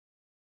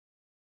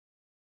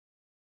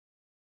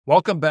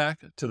Welcome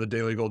back to the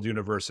Daily Gold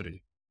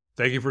University.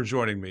 Thank you for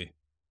joining me.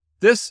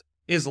 This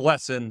is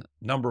lesson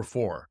number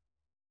 4.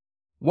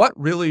 What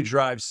really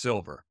drives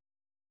silver?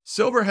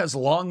 Silver has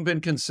long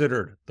been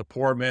considered the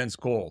poor man's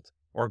gold,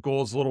 or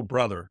gold's little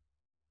brother,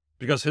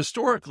 because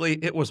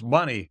historically it was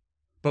money,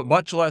 but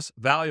much less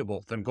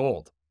valuable than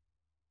gold.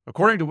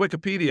 According to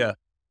Wikipedia,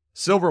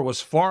 silver was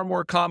far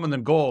more common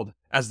than gold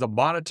as the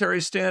monetary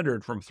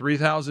standard from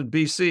 3000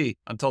 BC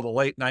until the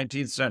late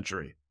 19th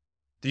century.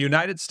 The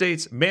United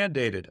States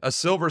mandated a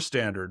silver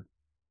standard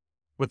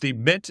with the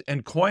Mint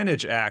and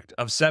Coinage Act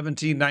of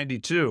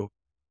 1792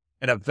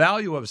 and a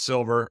value of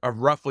silver of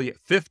roughly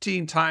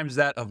 15 times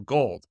that of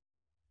gold.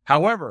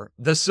 However,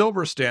 the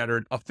silver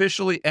standard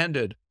officially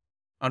ended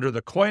under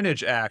the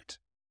Coinage Act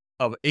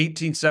of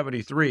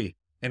 1873,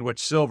 in which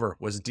silver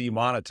was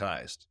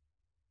demonetized.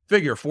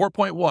 Figure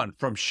 4.1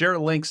 from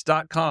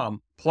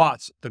sharelinks.com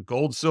plots the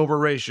gold-silver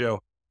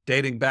ratio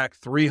dating back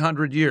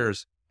 300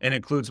 years and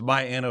includes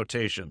my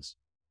annotations.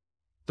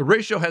 The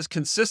ratio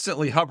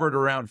consistently hovered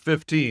around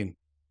 15.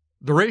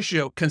 Reflecting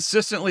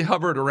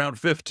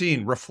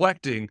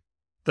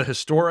the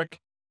historic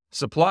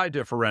supply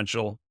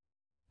differential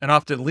and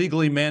often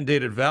legally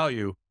mandated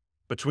value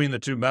between the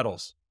two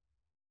metals.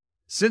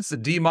 Since the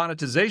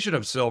demonetization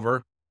of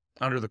silver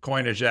under the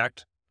Coinage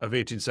Act of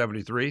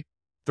 1873,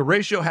 the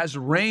ratio has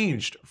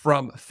ranged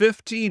from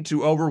 15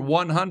 to over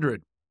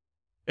 100.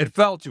 It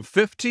fell to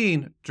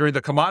 15 during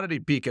the commodity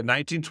peak in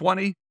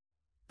 1920,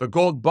 the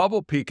gold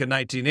bubble peak in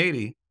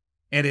 1980,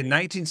 and in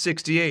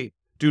 1968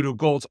 due to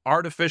gold's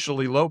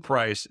artificially low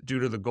price due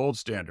to the gold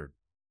standard.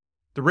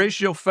 The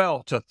ratio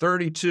fell to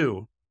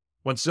 32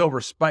 when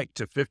silver spiked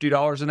to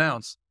 $50 an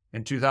ounce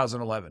in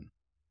 2011.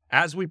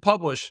 As we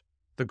publish,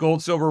 the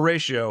gold-silver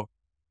ratio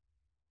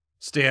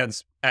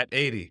stands at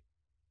 80.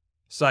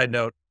 Side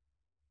note,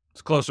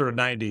 it's closer to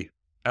 90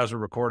 as we're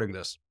recording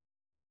this.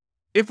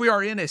 If we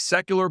are in a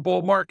secular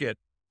bull market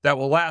that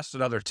will last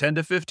another 10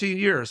 to 15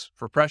 years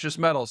for precious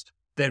metals,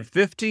 then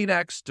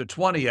 15x to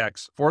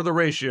 20x for the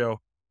ratio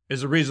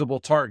is a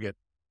reasonable target,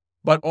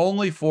 but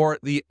only for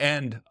the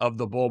end of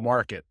the bull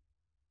market.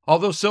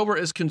 Although silver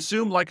is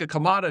consumed like a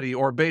commodity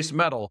or base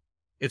metal,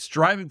 its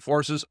driving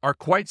forces are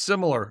quite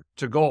similar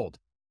to gold.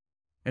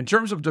 In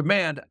terms of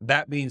demand,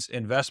 that means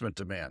investment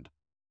demand.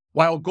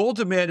 While gold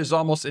demand is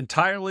almost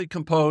entirely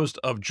composed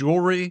of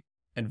jewelry,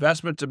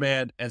 investment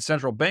demand, and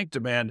central bank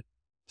demand,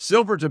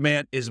 silver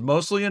demand is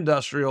mostly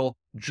industrial,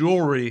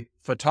 jewelry,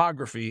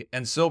 photography,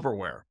 and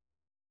silverware.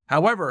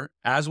 However,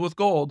 as with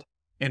gold,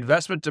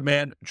 investment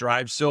demand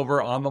drives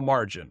silver on the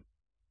margin.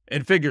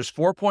 In figures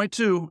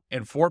 4.2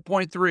 and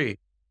 4.3,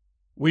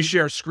 we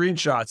share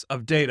screenshots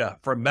of data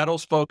from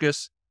Metals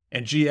Focus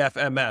and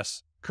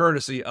GFMS,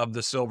 courtesy of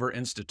the Silver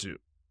Institute.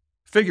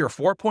 Figure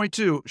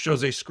 4.2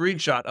 shows a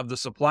screenshot of the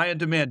supply and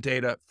demand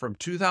data from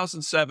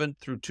 2007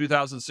 through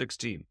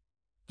 2016.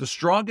 The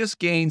strongest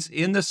gains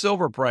in the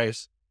silver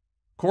price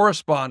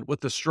correspond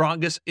with the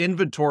strongest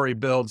inventory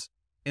builds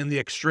in the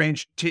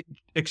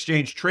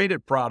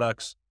exchange-traded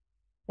products,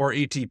 or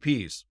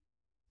ETPs.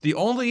 The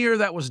only year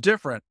that was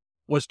different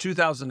was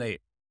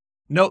 2008.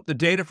 Note the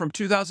data from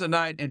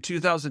 2009 and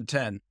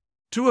 2010,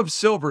 two of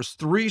silver's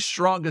 3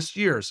 strongest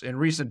years in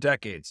recent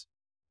decades.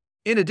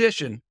 In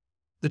addition,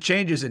 the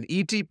changes in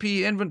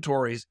ETP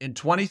inventories in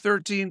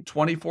 2013,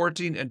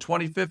 2014, and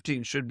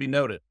 2015 should be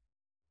noted.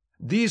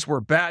 These were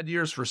bad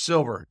years for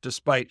silver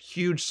despite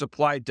huge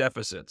supply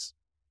deficits.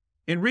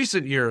 In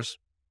recent years,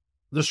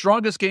 the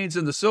strongest gains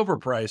in the silver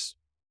price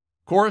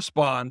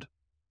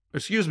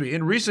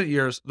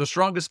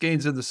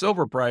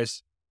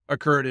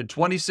occurred in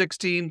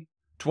 2016,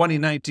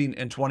 2019,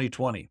 and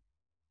 2020,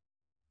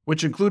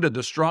 which included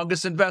the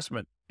strongest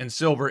investment in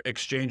silver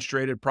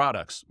exchange-traded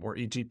products, or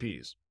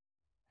ETPs.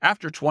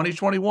 After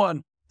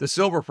 2021, the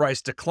silver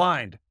price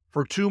declined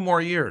for 2 more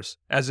years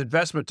as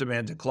investment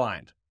demand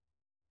declined.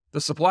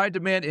 The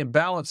supply-demand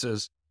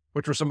imbalances,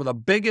 which were some of the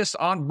biggest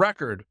on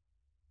record,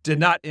 did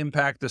not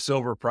impact the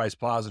silver price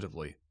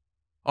positively.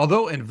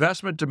 Although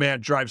investment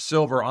demand drives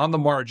silver on the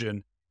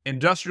margin,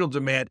 industrial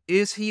demand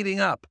is heating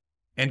up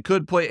and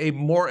could play a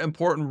more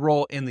important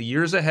role in the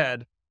years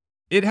ahead.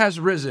 It has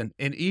risen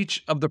in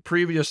each of the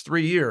previous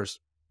 3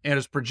 years and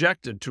is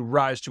projected to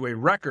rise to a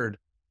record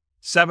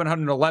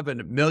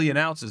 711 million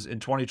ounces in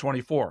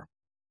 2024.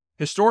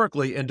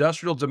 Historically,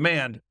 industrial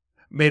demand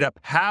made up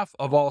half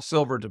of all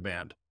silver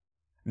demand.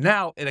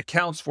 Now it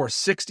accounts for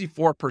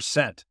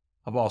 64%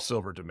 of all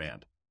silver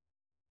demand.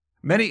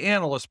 Many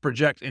analysts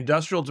project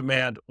industrial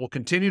demand will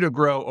continue to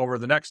grow over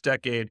the next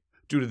decade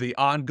due to the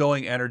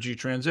ongoing energy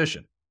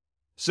transition.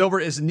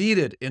 Silver is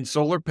needed in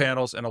solar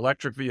panels and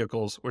electric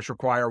vehicles, which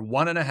require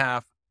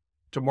 1.5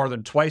 to more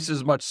than twice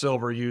as much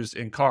silver used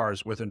in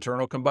cars with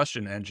internal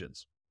combustion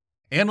engines.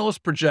 Analysts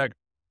project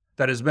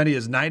that as many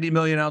as 90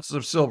 million ounces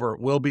of silver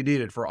will be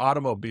needed for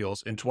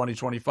automobiles in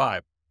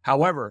 2025.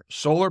 However,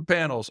 solar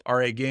panels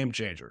are a game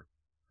changer.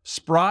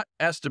 Sprott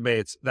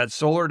estimates that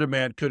solar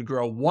demand could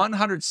grow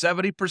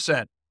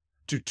 170%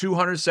 to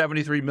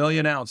 273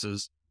 million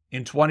ounces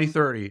in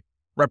 2030,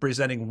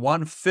 representing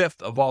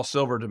 1/5 of all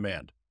silver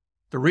demand.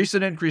 The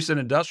recent increase in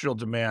industrial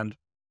demand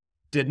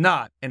did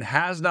not and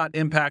has not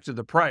impacted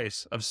the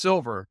price of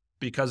silver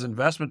because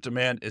investment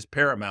demand is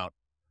paramount,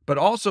 but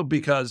also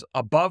because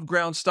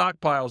above-ground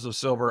stockpiles of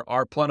silver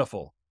are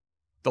plentiful.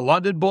 The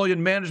London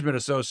Bullion Management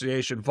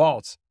Association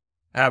vaults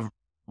have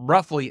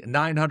roughly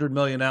 900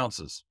 million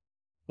ounces,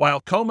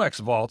 while COMEX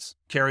vaults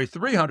carry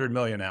 300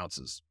 million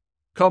ounces.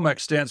 COMEX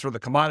stands for the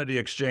Commodity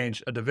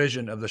Exchange, a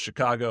division of the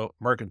Chicago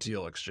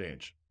Mercantile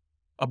Exchange.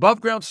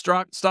 Above-ground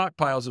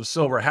stockpiles of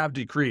silver have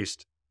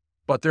decreased,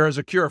 but there is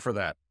a cure for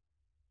that.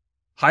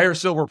 Higher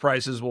silver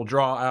prices will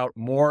draw out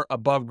more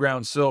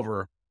above-ground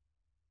silver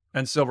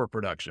and silver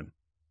production.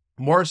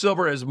 More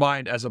silver is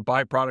mined as a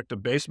byproduct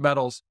of base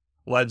metals,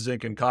 lead,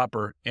 zinc, and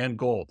copper, and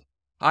gold.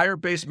 Higher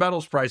base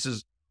metals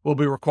prices will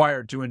be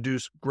required to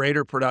induce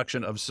greater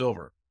production of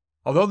silver.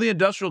 Although the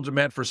industrial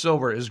demand for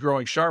silver is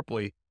growing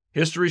sharply,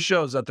 history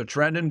shows that the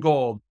trend in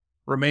gold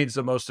remains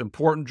the most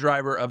important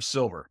driver of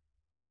silver.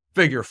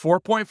 Figure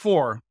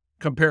 4.4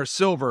 compares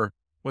silver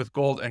with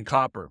gold and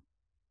copper.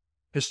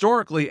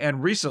 Historically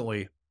and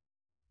recently,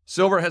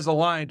 silver has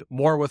aligned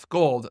more with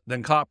gold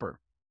than copper.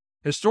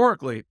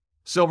 Historically,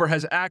 silver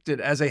has acted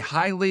as a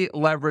highly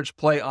leveraged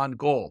play on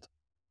gold.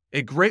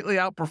 It greatly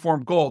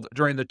outperformed gold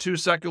during the two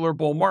secular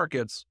bull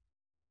markets,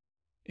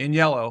 in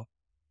yellow,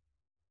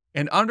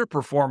 and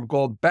underperformed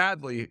gold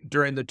badly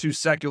during the two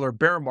secular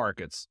bear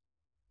markets,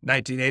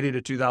 1980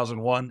 to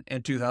 2001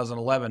 and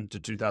 2011 to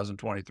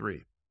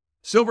 2023.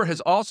 Silver has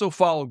also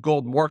followed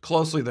gold more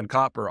closely than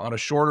copper on a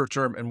shorter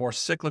term and more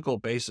cyclical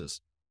basis.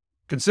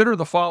 Consider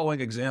the following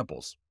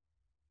examples.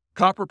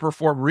 Copper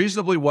performed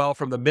reasonably well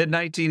from the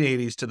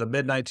mid-1980s to the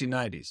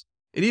mid-1990s.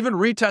 It even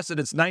retested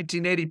its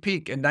 1980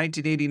 peak in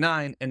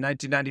 1989 and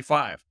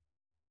 1995.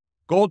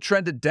 Gold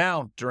trended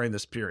down during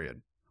this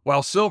period,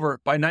 while silver,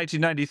 by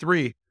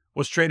 1993,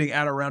 was trading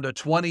at around a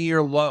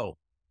 20-year low.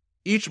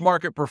 Each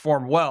market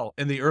performed well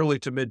in the early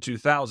to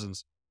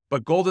mid-2000s,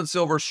 but gold and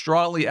silver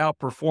strongly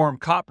outperformed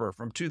copper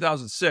from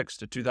 2006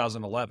 to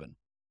 2011.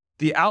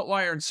 The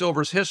outlier in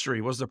silver's history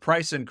was the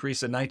price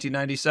increase in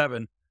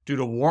 1997 due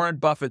to Warren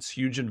Buffett's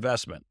huge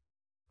investment.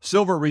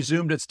 Silver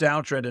resumed its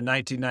downtrend in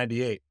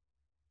 1998.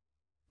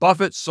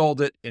 Buffett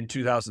sold it in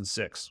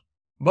 2006.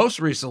 Most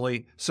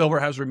recently, silver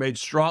has remained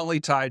strongly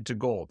tied to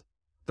gold.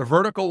 The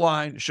vertical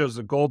line shows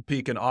the gold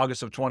peak in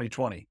August of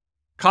 2020.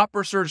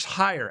 Copper surged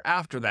higher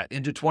after that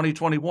into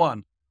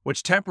 2021,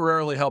 which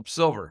temporarily helped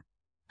silver.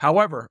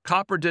 However,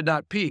 copper did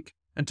not peak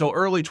until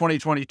early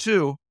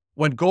 2022,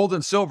 when gold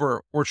and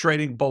silver were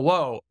trading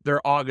below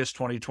their August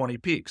 2020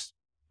 peaks.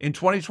 In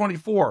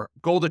 2024,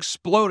 gold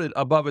exploded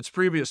above its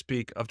previous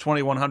peak of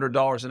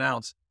 $2,100 an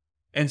ounce,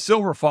 and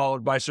silver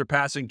followed by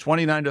surpassing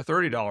 $29 to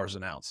 $30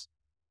 an ounce.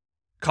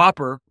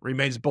 Copper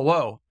remains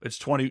below its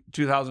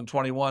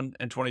 2021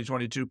 and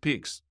 2022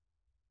 peaks.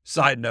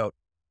 Side note,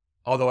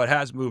 although it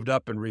has moved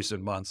up in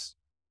recent months.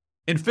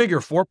 In figure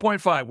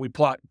 4.5, we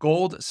plot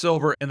gold,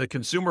 silver, and the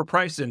Consumer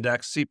Price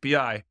Index,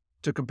 CPI,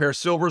 to compare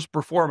silver's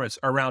performance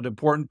around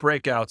important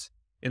breakouts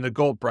in the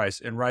gold price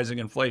and rising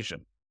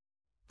inflation.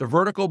 The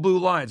vertical blue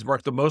lines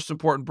mark the most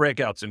important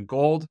breakouts in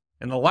gold,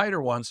 and the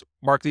lighter ones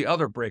mark the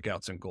other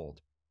breakouts in gold.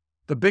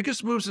 The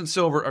biggest moves in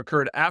silver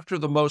occurred after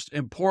the most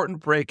important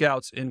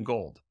breakouts in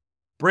gold.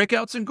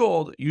 Breakouts in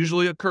gold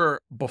usually occur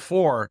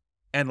before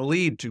and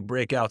lead to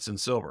breakouts in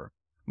silver.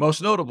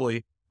 Most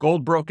notably,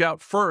 gold broke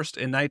out first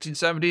in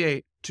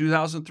 1978,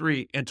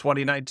 2003, and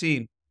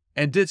 2019,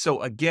 and did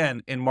so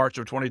again in March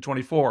of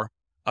 2024,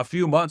 a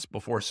few months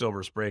before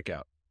silver's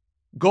breakout.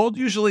 Gold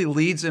usually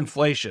leads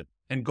inflation,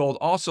 and gold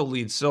also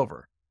leads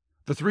silver.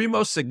 The three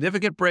most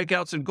significant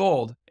breakouts in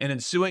gold and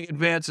ensuing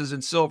advances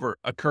in silver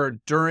occurred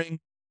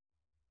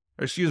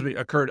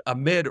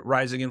amid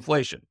rising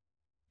inflation.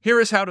 Here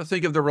is how to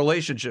think of the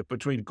relationship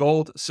between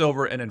gold,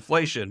 silver, and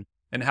inflation,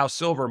 and how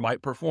silver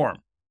might perform.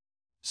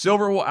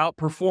 Silver will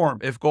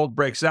outperform if gold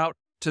breaks out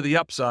to the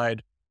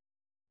upside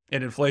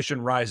and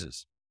inflation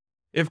rises.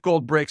 If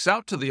gold breaks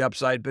out to the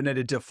upside but in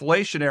a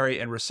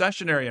deflationary and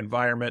recessionary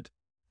environment,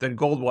 then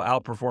gold will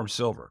outperform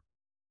silver.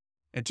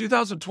 In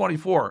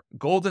 2024,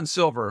 gold and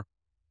silver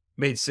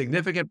made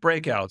significant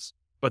breakouts,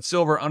 but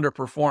silver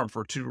underperformed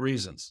for two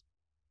reasons.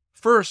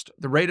 First,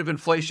 the rate of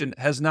inflation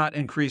has not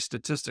increased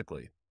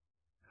statistically.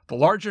 The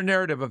larger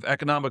narrative of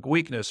economic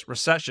weakness,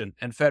 recession,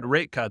 and Fed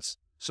rate cuts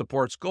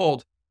supports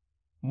gold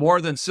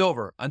more than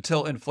silver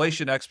until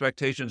inflation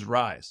expectations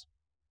rise.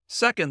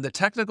 Second, the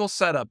technical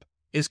setup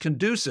is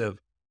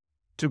conducive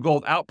to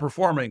gold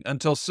outperforming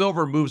until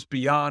silver moves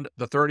beyond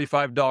the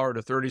 $35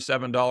 to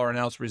 $37 an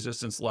ounce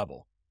resistance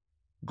level.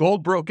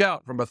 Gold broke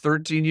out from a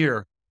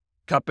 13-year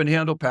cup and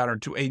handle pattern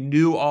to a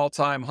new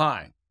all-time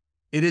high.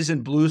 It is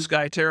in blue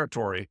sky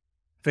territory,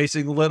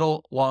 facing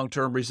little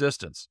long-term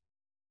resistance.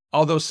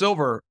 Although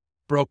silver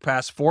broke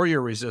past 4-year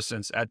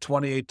resistance at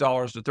 $28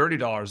 to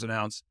 $30 an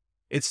ounce,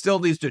 it still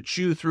needs to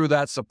chew through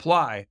that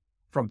supply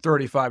from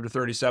 $35 to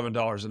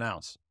 $37 an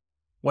ounce.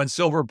 When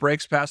silver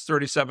breaks past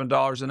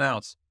 $37 an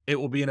ounce, it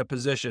will be in a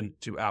position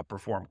to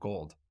outperform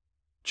gold.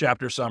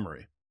 Chapter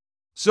summary.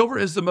 Silver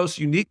is the most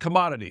unique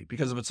commodity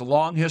because of its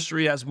long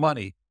history as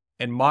money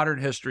in modern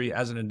history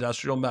as an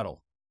industrial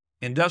metal.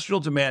 Industrial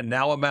demand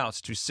now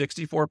amounts to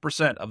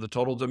 64% of the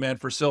total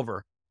demand for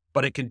silver,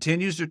 but it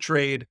continues to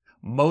trade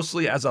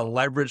mostly as a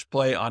leverage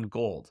play on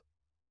gold.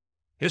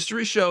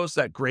 History shows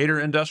that greater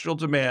industrial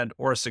demand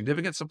or a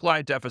significant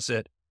supply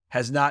deficit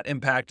has not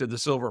impacted the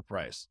silver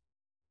price.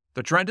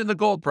 The trend in the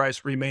gold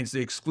price remains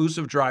the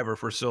exclusive driver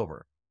for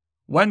silver.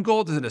 When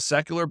gold is in a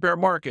secular bear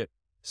market,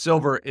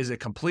 silver is a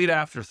complete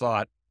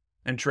afterthought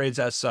and trades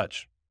as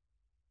such.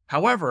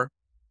 However,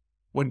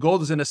 when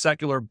gold is in a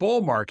secular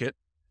bull market,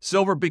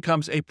 silver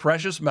becomes a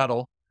precious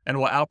metal and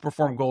will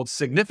outperform gold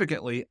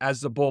significantly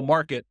as the bull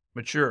market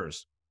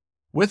matures.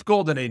 With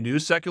gold in a new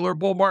secular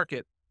bull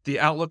market, the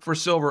outlook for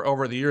silver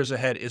over the years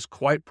ahead is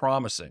quite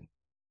promising.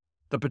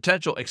 The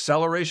potential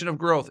acceleration of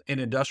growth in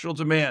industrial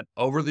demand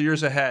over the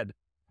years ahead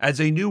adds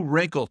a new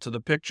wrinkle to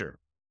the picture.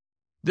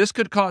 This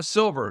could cause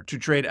silver to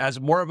trade as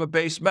more of a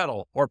base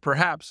metal or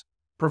perhaps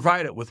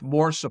provide it with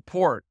more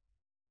support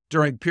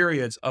during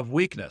periods of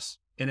weakness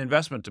in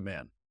investment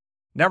demand.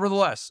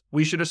 Nevertheless,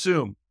 we should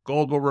assume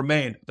gold will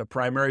remain the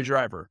primary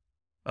driver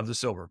of the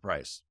silver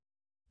price.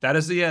 That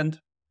is the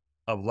end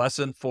of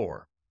Lesson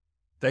 4.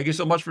 Thank you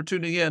so much for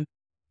tuning in.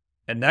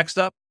 And next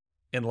up,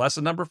 in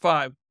Lesson number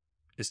 5,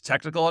 is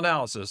technical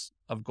analysis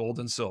of gold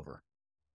and silver.